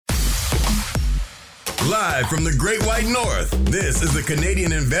Live from the Great White North, this is the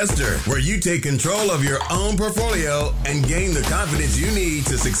Canadian Investor, where you take control of your own portfolio and gain the confidence you need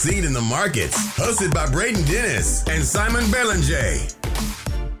to succeed in the markets. Hosted by Braden Dennis and Simon Belanger.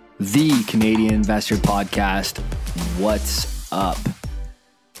 The Canadian Investor Podcast. What's up?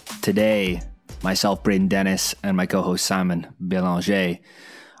 Today, myself, Braden Dennis, and my co-host Simon Belanger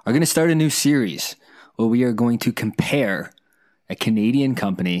are going to start a new series where we are going to compare a Canadian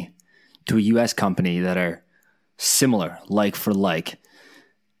company to a US company that are similar, like for like.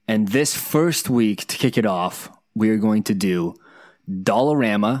 And this first week, to kick it off, we are going to do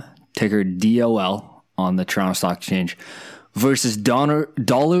Dollarama, ticker DOL, on the Toronto Stock Exchange, versus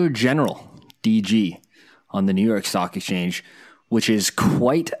Dollar General, DG, on the New York Stock Exchange, which is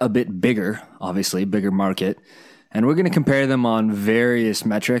quite a bit bigger, obviously, bigger market. And we're going to compare them on various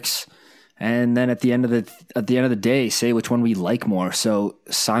metrics. And then at the end of the day, say which one we like more. So,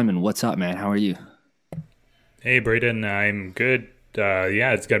 Simon, what's up, man? How are you? Hey, Braden, I'm good.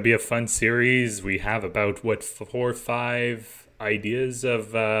 It's going to be a fun series. We have about, 4 or 5 ideas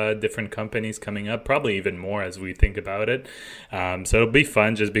of different companies coming up, probably even more as we think about it. So it'll be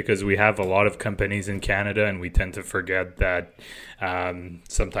fun just because we have a lot of companies in Canada and we tend to forget that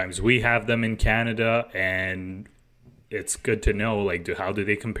sometimes we have them in Canada, and it's good to know, how do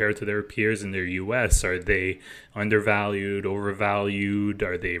they compare to their peers in their US? Are they undervalued, overvalued?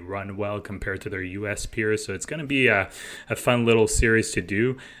 Are they run well compared to their US peers? So it's going to be a fun little series to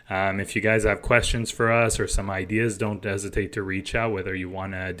do. If you guys have questions for us or some ideas, don't hesitate to reach out, whether you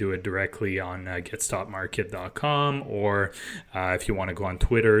want to do it directly on getstopmarket.com or if you want to go on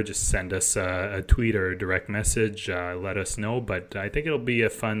Twitter, just send us a tweet or a direct message. Let us know. But I think it'll be a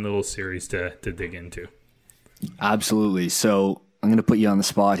fun little series to dig into. Absolutely. So I'm going to put you on the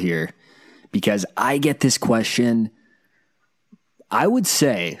spot here because I get this question, I would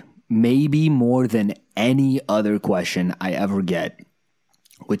say maybe more than any other question I ever get,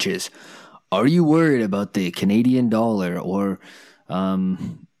 which is, are you worried about the Canadian dollar, or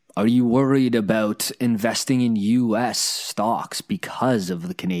are you worried about investing in US stocks because of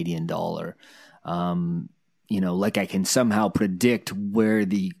the Canadian dollar? I can somehow predict where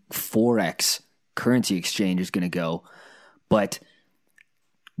the Forex currency exchange is going to go. But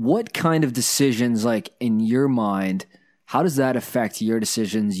what kind of decisions, in your mind, how does that affect your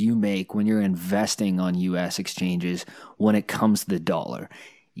decisions you make when you're investing on US exchanges when it comes to the dollar?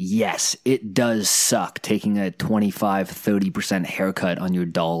 Yes, it does suck taking a 25-30% haircut on your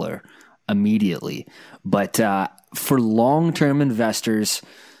dollar immediately. But for long-term investors,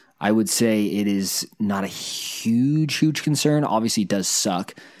 I would say it is not a huge concern. Obviously, it does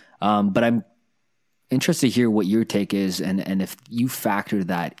suck. But I'm interested to hear what your take is, and if you factor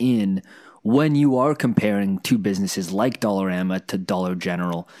that in when you are comparing two businesses like Dollarama to Dollar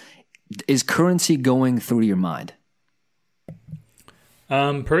General. Is currency going through your mind?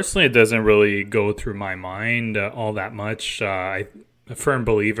 Personally, it doesn't really go through my mind all that much. I'm a firm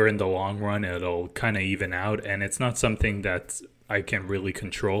believer in the long run, it'll kind of even out, and it's not something that I can really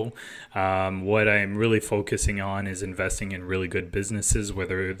control. What I'm really focusing on is investing in really good businesses,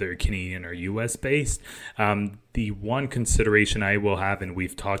 whether they're Canadian or US based. The one consideration I will have, and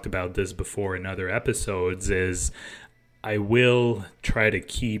we've talked about this before in other episodes, is I will try to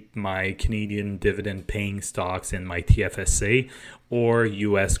keep my Canadian dividend paying stocks in my TFSA or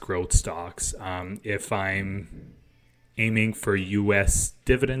US growth stocks. If I'm aiming for US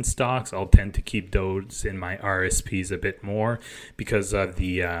dividend stocks, I'll tend to keep those in my RSPs a bit more because of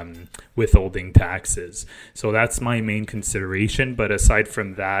the withholding taxes. So that's my main consideration. But aside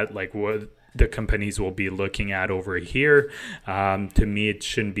from that, what the companies will be looking at over here, to me, it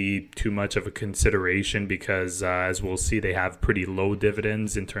shouldn't be too much of a consideration because as we'll see, they have pretty low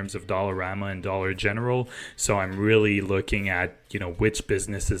dividends in terms of Dollarama and Dollar General. So I'm really looking at which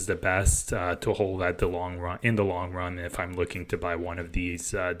business is the best to hold in the long run if I'm looking to buy one of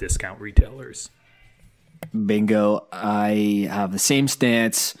these discount retailers. Bingo. I have the same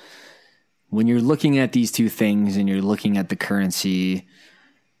stance. When you're looking at these two things and you're looking at the currency,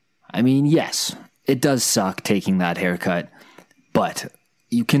 I mean, yes, it does suck taking that haircut, but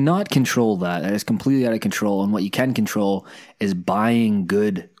you cannot control that. That is completely out of control. And what you can control is buying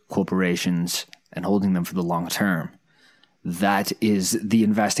good corporations and holding them for the long term. That is the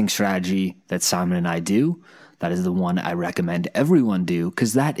investing strategy that Simon and I do. That is the one I recommend everyone do,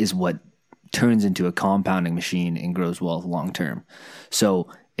 because that is what turns into a compounding machine and grows wealth long term. So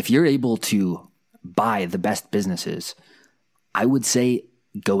if you're able to buy the best businesses, I would say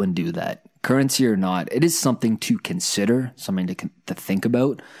go and do that. Currency or not, it is something to consider, something to think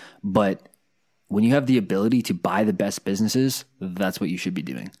about. But when you have the ability to buy the best businesses, that's what you should be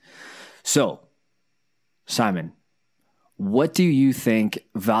doing. So Simon, what do you think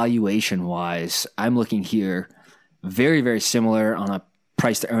valuation-wise? I'm looking here, very, very similar on a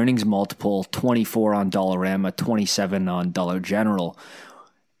price to earnings multiple, 24 on Dollarama, 27 on Dollar General.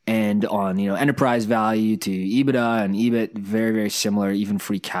 And on, enterprise value to EBITDA and EBIT, very, very similar, even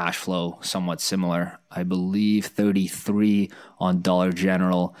free cash flow, somewhat similar. I believe 33 on Dollar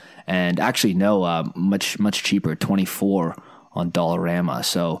General, and actually much cheaper, 24 on Dollarama.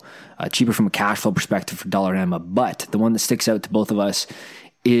 So cheaper from a cash flow perspective for Dollarama. But the one that sticks out to both of us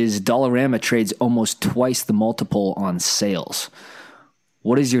is Dollarama trades almost twice the multiple on sales.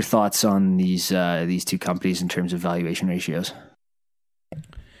 What is your thoughts on these two companies in terms of valuation ratios?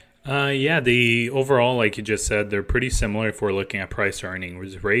 The overall, like you just said, they're pretty similar if we're looking at price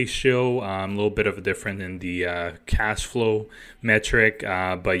earnings ratio. A little bit of a difference in the cash flow metric.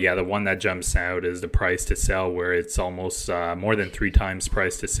 But the one that jumps out is the price to sell, where it's almost more than 3 times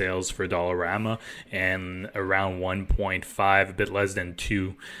price to sales for Dollarama and around 1.5, a bit less than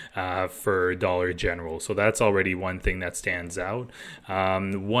 2 for Dollar General. So that's already one thing that stands out.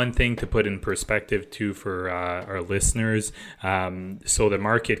 One thing to put in perspective too for our listeners. So the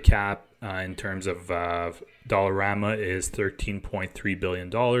market cap in terms of Dollarama is $13.3 billion.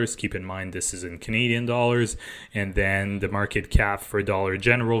 Keep in mind this is in Canadian dollars. And then the market cap for Dollar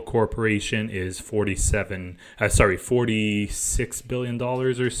General Corporation is $46 billion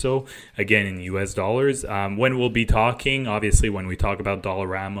or so, again in US dollars. When we'll be talking, obviously when we talk about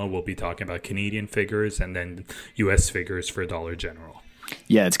Dollarama, we'll be talking about Canadian figures and then US figures for Dollar General.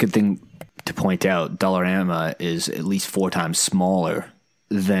 Yeah, it's a good thing to point out. Dollarama is at least 4 times smaller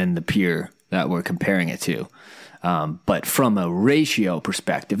than the peer that we're comparing it to. But from a ratio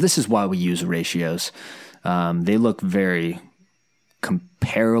perspective, this is why we use ratios. They look very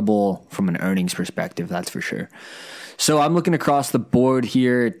comparable from an earnings perspective, that's for sure. So I'm looking across the board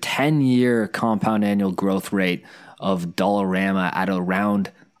here, 10-year compound annual growth rate of Dollarama at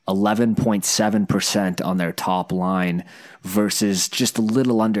around 11.7% on their top line versus just a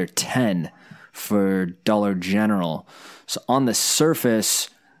little under 10 for Dollar General. So on the surface,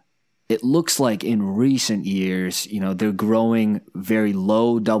 it looks like in recent years, they're growing very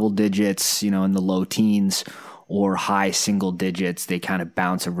low double digits, in the low teens or high single digits. They kind of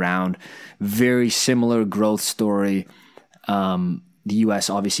bounce around. Very similar growth story. The US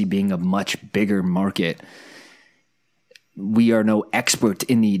obviously being a much bigger market. We are no expert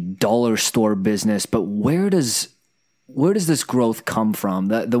in the dollar store business, but where does this growth come from?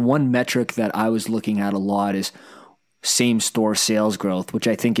 The one metric that I was looking at a lot is same-store sales growth, which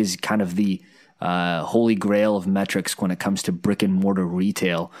I think is kind of the holy grail of metrics when it comes to brick-and-mortar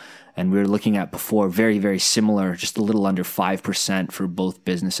retail. And we were looking at before, very, very similar, just a little under 5% for both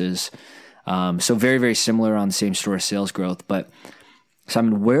businesses. So very, very similar on same-store sales growth. But,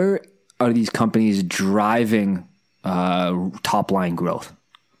 Simon, where are these companies driving top-line growth?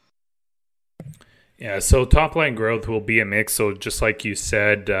 Yeah, so top line growth will be a mix. So just like you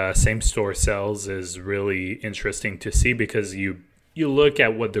said, same store sales is really interesting to see because you look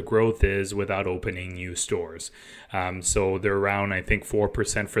at what the growth is without opening new stores. So they're around, I think,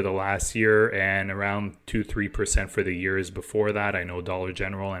 4% for the last year and around 2-3% for the years before that. I know Dollar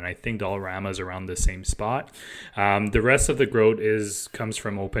General and I think Dollarama is around the same spot. The rest of the growth comes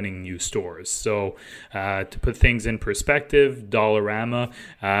from opening new stores. So to put things in perspective, Dollarama,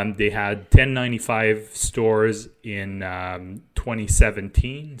 they had 1095 stores in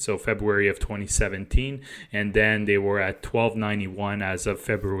 2017, so February of 2017, and then they were at 1291 as of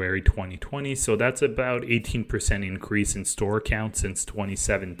February 2020. So that's about 18% increase in store count since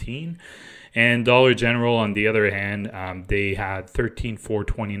 2017. And Dollar General, on the other hand, they had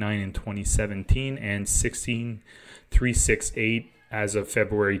 13,429 in 2017 and 16,368 as of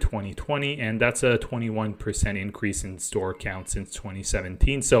February 2020, and that's a 21% increase in store count since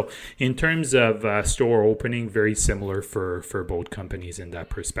 2017. So in terms of store opening, very similar for both companies in that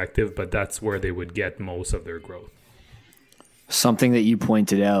perspective, but that's where they would get most of their growth. Something that you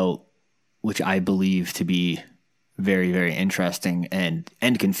pointed out, which I believe to be very, very interesting and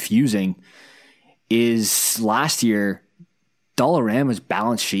confusing, is last year, Dollarama's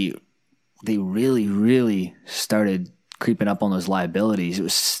balance sheet, they really, really started creeping up on those liabilities. It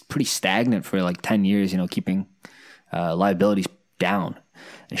was pretty stagnant for like 10 years, keeping liabilities down.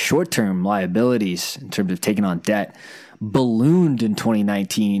 And short-term liabilities in terms of taking on debt ballooned in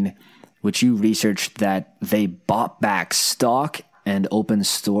 2019, which you researched that they bought back stock and opened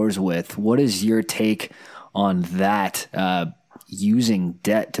stores with. What is your take on that, using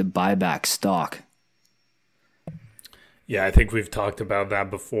debt to buy back stock? Yeah, I think we've talked about that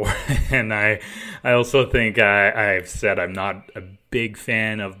before. And I also think I've said I'm not a big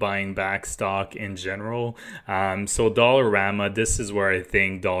fan of buying back stock in general. So Dollarama, this is where I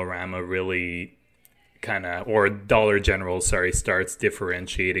think Dollarama really or Dollar General, starts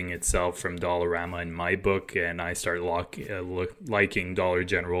differentiating itself from Dollarama in my book, and I start liking Dollar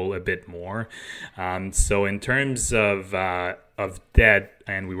General a bit more. So in terms of debt,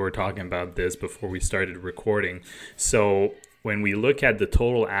 and we were talking about this before we started recording. So when we look at the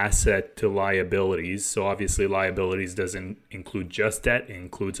total asset to liabilities, so obviously liabilities doesn't include just debt, it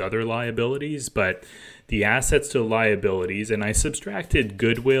includes other liabilities, but the assets to liabilities, and I subtracted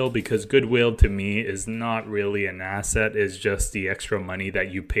goodwill because goodwill to me is not really an asset, it's just the extra money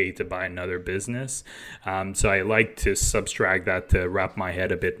that you pay to buy another business. So I like to subtract that to wrap my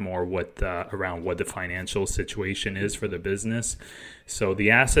head a bit more around what the financial situation is for the business. So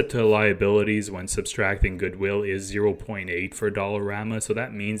the asset to liabilities when subtracting goodwill is 0.8 for Dollarama. So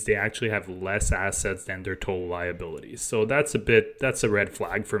that means they actually have less assets than their total liabilities. So that's a red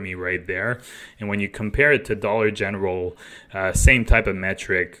flag for me right there. And when you compare it to Dollar General, same type of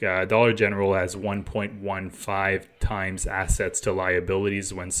metric, Dollar General has 1.15 times assets to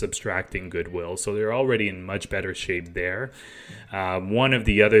liabilities when subtracting goodwill. So they're already in much better shape there. One of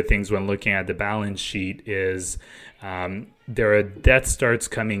the other things when looking at the balance sheet is their debt starts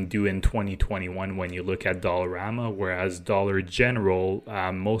coming due in 2021 when you look at Dollarama, whereas Dollar General,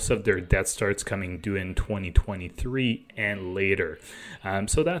 most of their debt starts coming due in 2023 and later.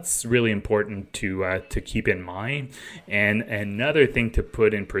 So that's really important to keep in mind. And another thing to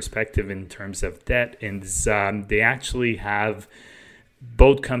put in perspective in terms of debt is they actually have,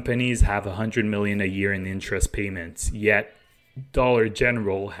 both companies have $100 million a year in interest payments, yet Dollar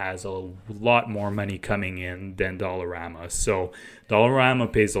General has a lot more money coming in than Dollarama. So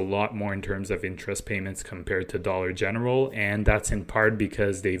Dollarama pays a lot more in terms of interest payments compared to Dollar General, and that's in part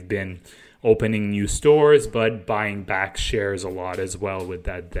because they've been opening new stores but buying back shares a lot as well with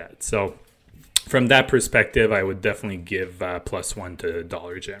that debt. So from that perspective, I would definitely give +1 to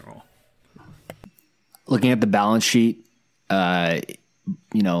Dollar General. Looking at the balance sheet, in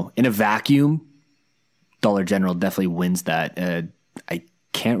a vacuum, Dollar General definitely wins that. I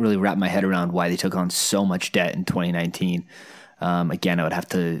can't really wrap my head around why they took on so much debt in 2019. Again, I would have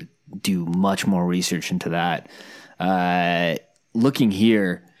to do much more research into that. Looking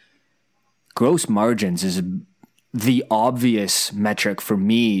here, gross margins is the obvious metric for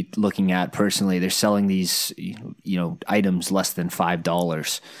me looking at personally. They're selling these, items less than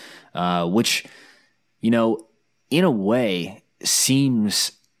 $5, which, in a way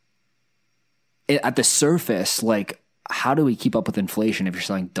seems at the surface, like, how do we keep up with inflation if you're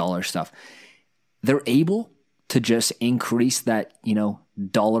selling dollar stuff? They're able to just increase that,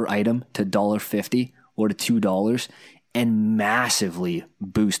 dollar item to $1.50 or to $2 and massively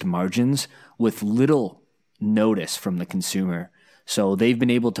boost margins with little notice from the consumer. So they've been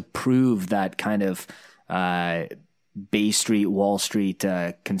able to prove that kind of Bay Street, Wall Street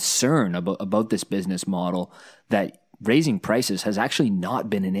concern about this business model, that raising prices has actually not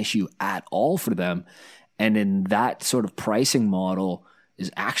been an issue at all for them. And in that sort of pricing model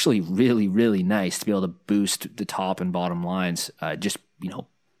is actually really, really nice to be able to boost the top and bottom lines by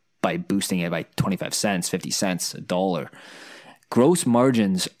boosting it by 25 cents, 50 cents, $1. Gross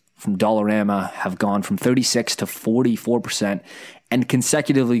margins from Dollarama have gone from 36 to 44% and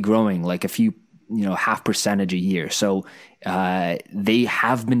consecutively growing like a few, half percentage a year. So they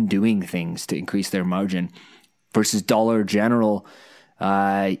have been doing things to increase their margin. Versus Dollar General,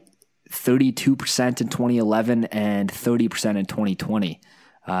 32% in 2011 and 30% in 2020.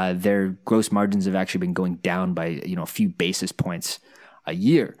 Their gross margins have actually been going down by a few basis points a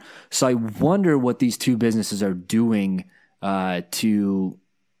year. So I wonder what these two businesses are doing to,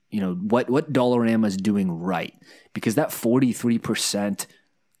 what Dollarama is doing right, because that 43%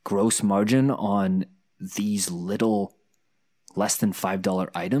 gross margin on these little less than $5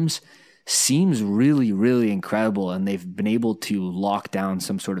 items seems really, really incredible, and they've been able to lock down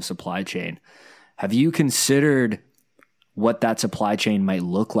some sort of supply chain. Have you considered what that supply chain might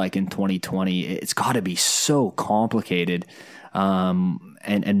look like in 2020? It's got to be so complicated,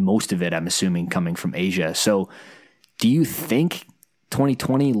 and most of it, I'm assuming, coming from Asia. So do you think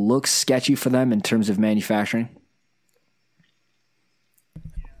 2020 looks sketchy for them in terms of manufacturing?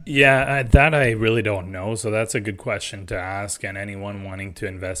 Yeah, that I really don't know. So that's a good question to ask. And anyone wanting to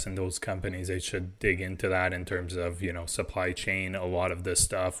invest in those companies, they should dig into that in terms of, supply chain. A lot of this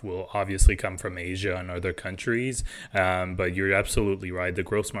stuff will obviously come from Asia and other countries. But you're absolutely right. The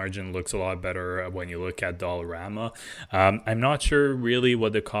gross margin looks a lot better when you look at Dollarama. I'm not sure really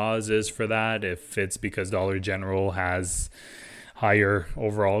what the cause is for that, if it's because Dollar General has higher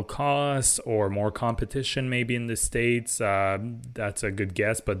overall costs or more competition maybe in the States. That's a good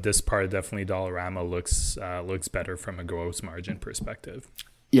guess, but this part definitely Dollarama looks better from a gross margin perspective.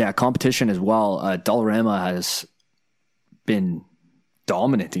 Yeah, competition as well. Dollarama has been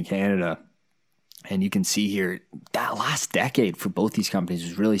dominant in Canada, and you can see here that last decade for both these companies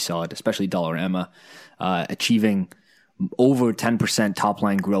was really solid, especially Dollarama, achieving over 10% top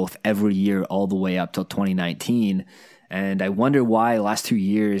line growth every year all the way up till 2019. And I wonder why last 2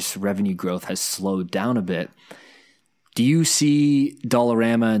 years revenue growth has slowed down a bit. Do you see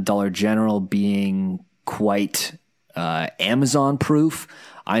Dollarama and Dollar General being quite Amazon proof?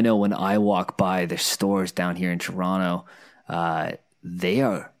 I know when I walk by their stores down here in Toronto, they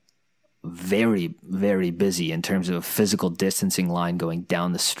are very, very busy in terms of a physical distancing line going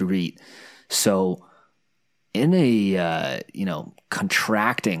down the street. So in a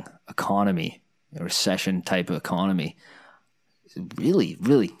contracting economy, a recession type of economy, really,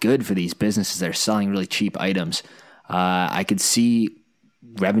 really good for these businesses that are selling really cheap items. I could see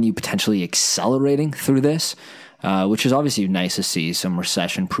revenue potentially accelerating through this, which is obviously nice to see, some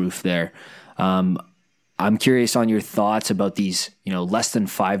recession proof there. I'm curious on your thoughts about these, less than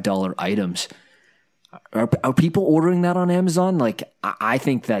 $5 items. Are people ordering that on Amazon? Like, I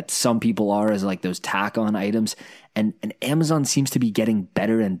think that some people are, as like those tack on items, and Amazon seems to be getting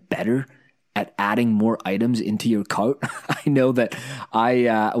better and better at adding more items into your cart. I know that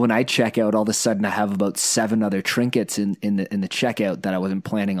when I check out, all of a sudden I have about 7 other trinkets in the checkout that I wasn't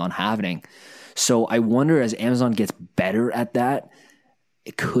planning on having. So I wonder, as Amazon gets better at that,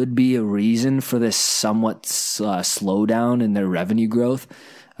 it could be a reason for this somewhat slowdown in their revenue growth,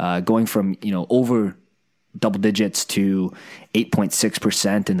 going from over double digits to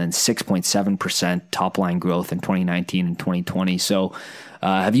 8.6% and then 6.7% top line growth in 2019 and 2020. So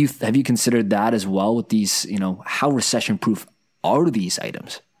have you considered that as well with these, how recession proof are these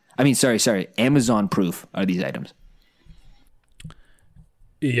items? I mean, sorry, Amazon proof are these items?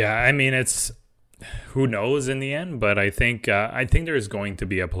 Yeah, I mean, it's who knows in the end, but I think there's going to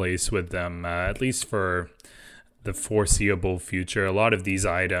be a place with them, at least for the foreseeable future. A lot of these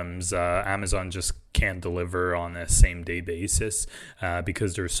items, Amazon just can't deliver on a same day basis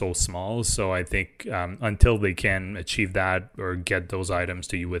because they're so small. So I think until they can achieve that or get those items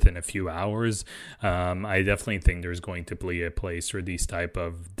to you within a few hours, I definitely think there's going to be a place for these type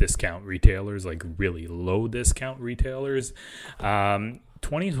of discount retailers, like really low discount retailers.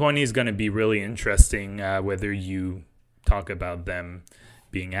 2020 is going to be really interesting, whether you talk about them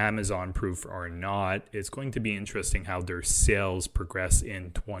being Amazon proof or not. It's going to be interesting how their sales progress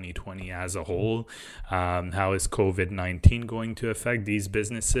in 2020 as a whole. How is COVID-19 going to affect these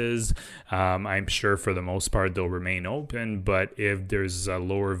businesses? I'm sure for the most part they'll remain open, but if there's a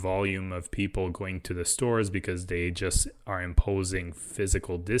lower volume of people going to the stores because they just are imposing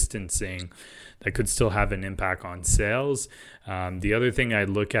physical distancing, that could still have an impact on sales. The other thing I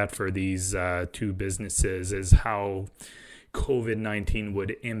look at for these two businesses is how COVID-19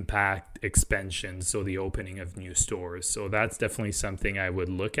 would impact expansion, so the opening of new stores. So that's definitely something I would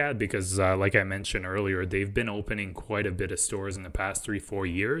look at because, like I mentioned earlier, they've been opening quite a bit of stores in the past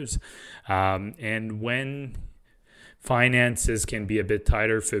 3-4 years. And when finances can be a bit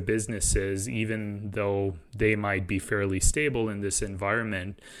tighter for businesses, even though they might be fairly stable in this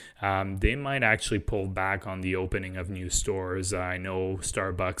environment, they might actually pull back on the opening of new stores. I know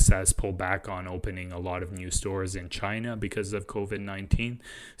Starbucks has pulled back on opening a lot of new stores in China because of COVID-19.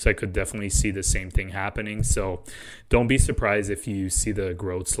 So I could definitely see the same thing happening. So don't be surprised if you see the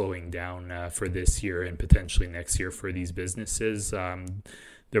growth slowing down for this year and potentially next year for these businesses.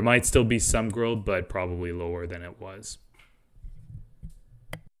 There might still be some growth, but probably lower than it was.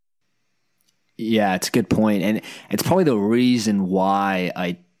 Yeah, it's a good point. And it's probably the reason why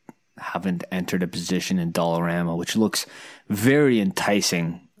I haven't entered a position in Dollarama, which looks very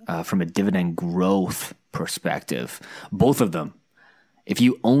enticing from a dividend growth perspective. Both of them. If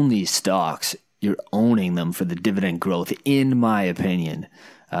you own these stocks, you're owning them for the dividend growth, in my opinion.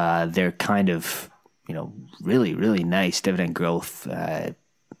 They're kind of, really, really nice dividend growth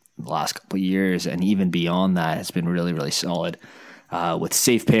the last couple of years, and even beyond that has been really, really solid, with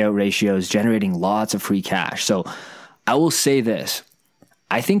safe payout ratios, generating lots of free cash. So I will say this.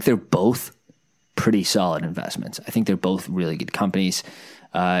 I think they're both pretty solid investments. I think they're both really good companies.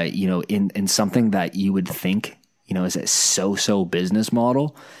 in something that you would think, is a so-so business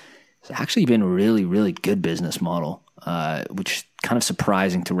model. It's actually been a really, really good business model, which kind of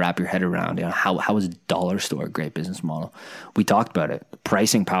surprising to wrap your head around. How is Dollar Store a great business model? We talked about it.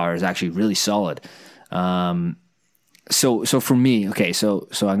 Pricing power is actually really solid. So for me, okay, so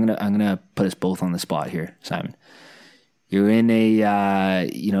I'm gonna put us both on the spot here, Simon. You're in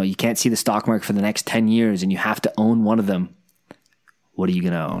you can't see the stock market for the next 10 years, and you have to own one of them. What are you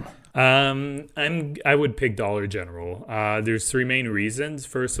gonna own? I would pick Dollar General. There's three main reasons.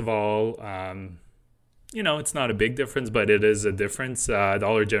 First of all, it's not a big difference, but it is a difference.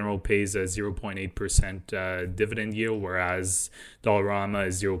 Dollar General pays a 0.8% dividend yield, whereas Dollarama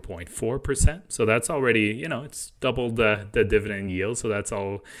is 0.4%. So that's already, it's double the dividend yield. So that's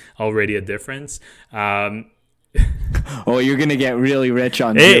already a difference. Oh, you're going to get really rich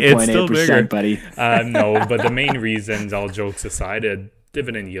on 0.8%, buddy. No, but the main reasons, all jokes aside,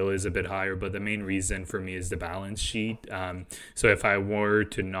 dividend yield is a bit higher, but the main reason for me is the balance sheet. So if I were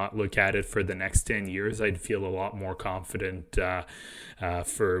to not look at it for the next 10 years, I'd feel a lot more confident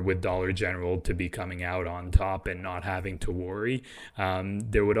with Dollar General to be coming out on top and not having to worry.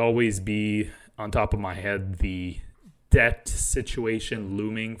 There would always be, on top of my head, the debt situation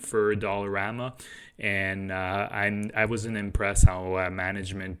looming for Dollarama. And I wasn't impressed how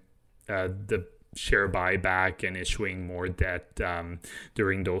management, the share buyback and issuing more debt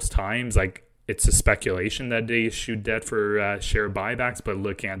during those times. Like, it's a speculation that they issued debt for share buybacks, but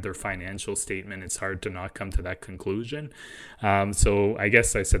looking at their financial statement, it's hard to not come to that conclusion. So I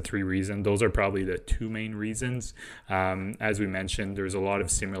guess I said three reasons. Those are probably the two main reasons. As we mentioned, there's a lot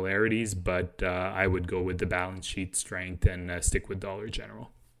of similarities, but I would go with the balance sheet strength and stick with Dollar General.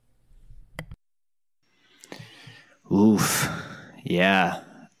 Oof. Yeah.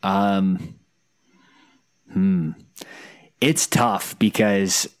 It's tough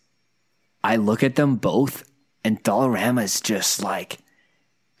because I look at them both and Dollarama is just like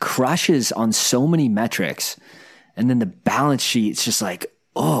crushes on so many metrics. And then the balance sheet, it's just like,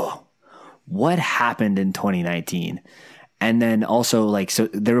 oh, what happened in 2019? And then also so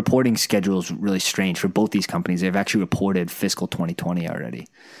their reporting schedule is really strange for both these companies. They've actually reported fiscal 2020 already.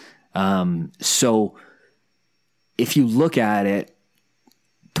 So if you look at it,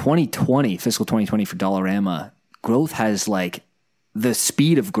 fiscal 2020 for Dollarama, growth has the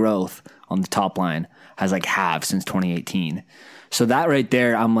speed of growth on the top line has halved since 2018. So that right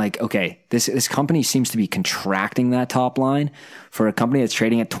there, I'm like, okay, this company seems to be contracting that top line for a company that's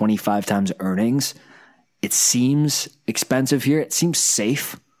trading at 25 times earnings. It seems expensive here. It seems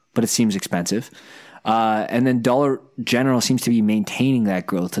safe, but it seems expensive. And then Dollar General seems to be maintaining that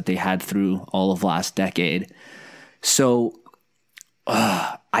growth that they had through all of last decade. So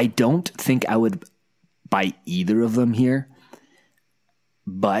I don't think I would buy either of them here,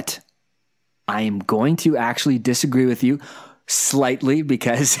 but I am going to actually disagree with you slightly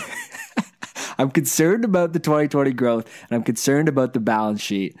because I'm concerned about the 2020 growth and I'm concerned about the balance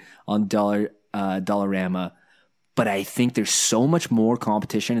sheet on Dollarama. But I think there's so much more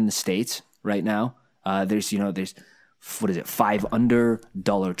competition in the States right now. There's what is it? 5 Under,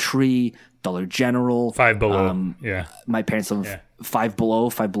 Dollar Tree, Dollar General, 5 Below. Yeah, my parents live 5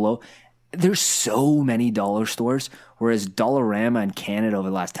 Below. There's so many dollar stores, whereas Dollarama in Canada over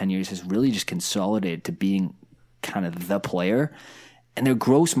the last 10 years has really just consolidated to being kind of the player. And their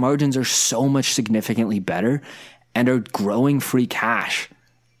gross margins are so much significantly better and are growing free cash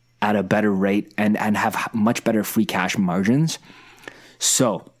at a better rate and have much better free cash margins.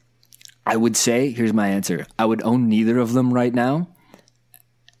 So I would say, here's my answer. I would own neither of them right now.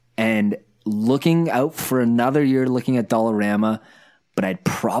 And looking out for another year, looking at Dollarama, but I'd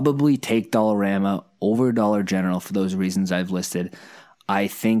probably take Dollarama over Dollar General for those reasons I've listed. I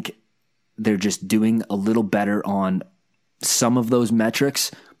think they're just doing a little better on some of those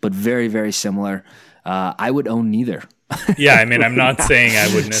metrics, but very, very similar. I would own neither. Yeah, I mean, I'm not saying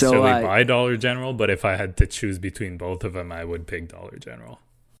I would necessarily buy Dollar General, but if I had to choose between both of them, I would pick Dollar General.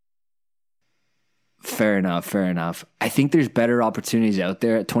 Fair enough. I think there's better opportunities out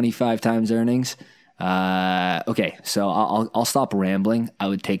there at 25 times earnings. Okay, so I'll stop rambling. I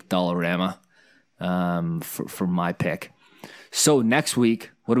would take Dollarama for my pick. So next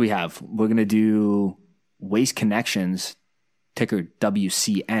week, what do we have? We're going to do Waste Connections, ticker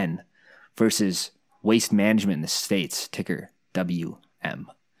WCN, versus Waste Management in the States, ticker WM.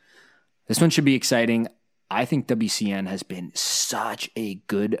 This one should be exciting. I think WCN has been such a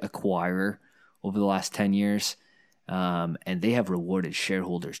good acquirer over the last 10 years, and they have rewarded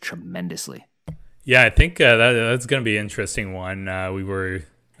shareholders tremendously. Yeah, I think that's going to be an interesting one. We were,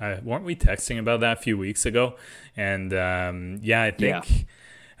 weren't we texting about that a few weeks ago? And I think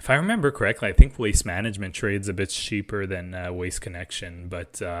If I remember correctly, I think Waste Management trades a bit cheaper than Waste Connection.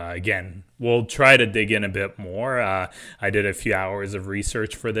 But again, we'll try to dig in a bit more. I did a few hours of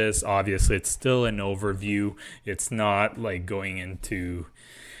research for this. Obviously, it's still an overview. It's not like going into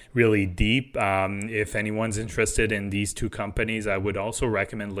really deep. If anyone's interested in these two companies, I would also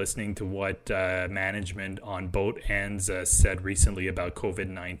recommend listening to what management on both ends said recently about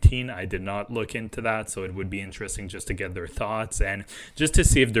COVID-19. I did not look into that, so it would be interesting just to get their thoughts and just to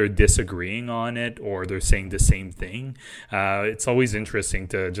see if they're disagreeing on it or they're saying the same thing. It's always interesting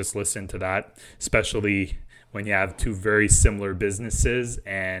to just listen to that, especially when you have two very similar businesses,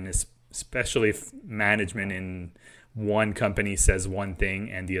 and especially if management in one company says one thing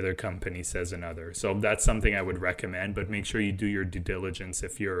and the other company says another. So that's something I would recommend, but make sure you do your due diligence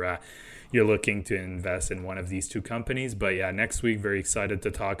if you're looking to invest in one of these two companies. But yeah, next week, very excited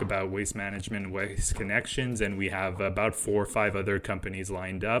to talk about Waste Management and Waste Connections, and we have about 4 or 5 other companies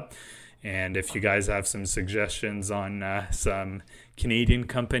lined up. And if you guys have some suggestions on some Canadian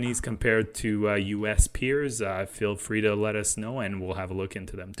companies compared to US peers, feel free to let us know and we'll have a look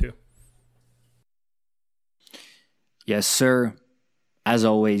into them too. Yes, sir. As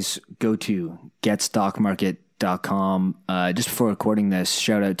always, go to getstockmarket.com. Just before recording this,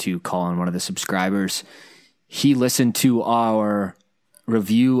 shout out to Colin, one of the subscribers. He listened to our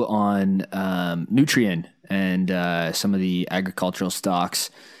review on Nutrien and some of the agricultural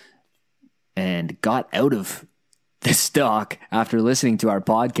stocks and got out of the stock after listening to our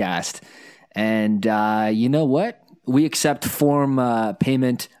podcast. And you know what? We accept form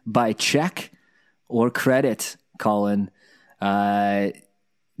payment by check or credit. Colin, Nutrien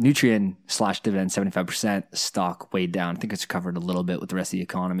 /dividend 75%, stock way down. I think it's covered a little bit with the rest of the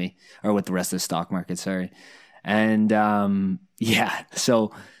economy, or with the rest of the stock market, sorry. And yeah,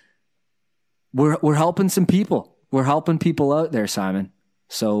 so we're helping some people. We're helping people out there, Simon.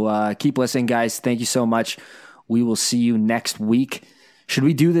 So keep listening, guys. Thank you so much. We will see you next week. Should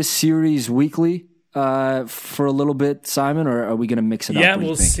we do this series weekly for a little bit, Simon, or are we going to mix it up? Yeah,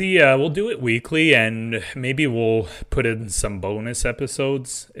 we'll see. We'll do it weekly, and maybe we'll put in some bonus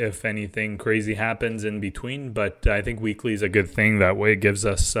episodes if anything crazy happens in between. But I think weekly is a good thing. That way it gives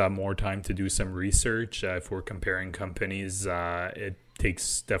us more time to do some research. If we're comparing companies, it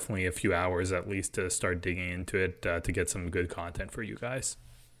takes definitely a few hours at least to start digging into it to get some good content for you guys.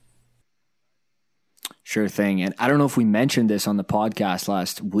 Sure thing. And I don't know if we mentioned this on the podcast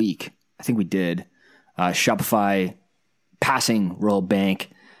last week. I think we did. Shopify passing Royal Bank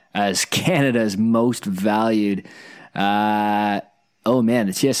as Canada's most valued. Oh man,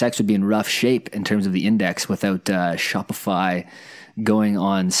 the TSX would be in rough shape in terms of the index without Shopify going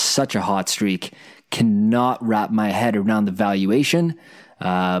on such a hot streak. Cannot wrap my head around the valuation.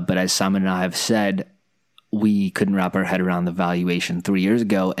 But as Simon and I have said, we couldn't wrap our head around the valuation 3 years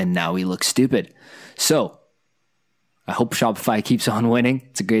ago, and now we look stupid. So I hope Shopify keeps on winning.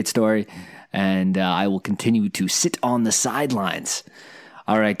 It's a great story. And I will continue to sit on the sidelines.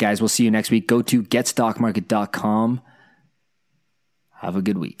 All right, guys, we'll see you next week. Go to getstockmarket.com. Have a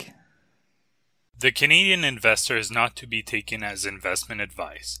good week. The Canadian investor is not to be taken as investment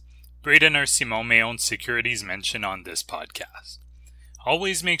advice. Braden or Simon may own securities mentioned on this podcast.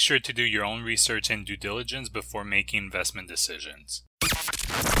 Always make sure to do your own research and due diligence before making investment decisions.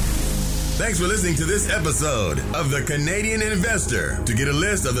 Thanks for listening to this episode of The Canadian Investor. To get a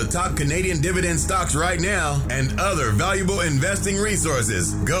list of the top Canadian dividend stocks right now and other valuable investing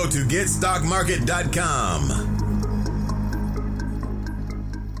resources, go to getstockmarket.com.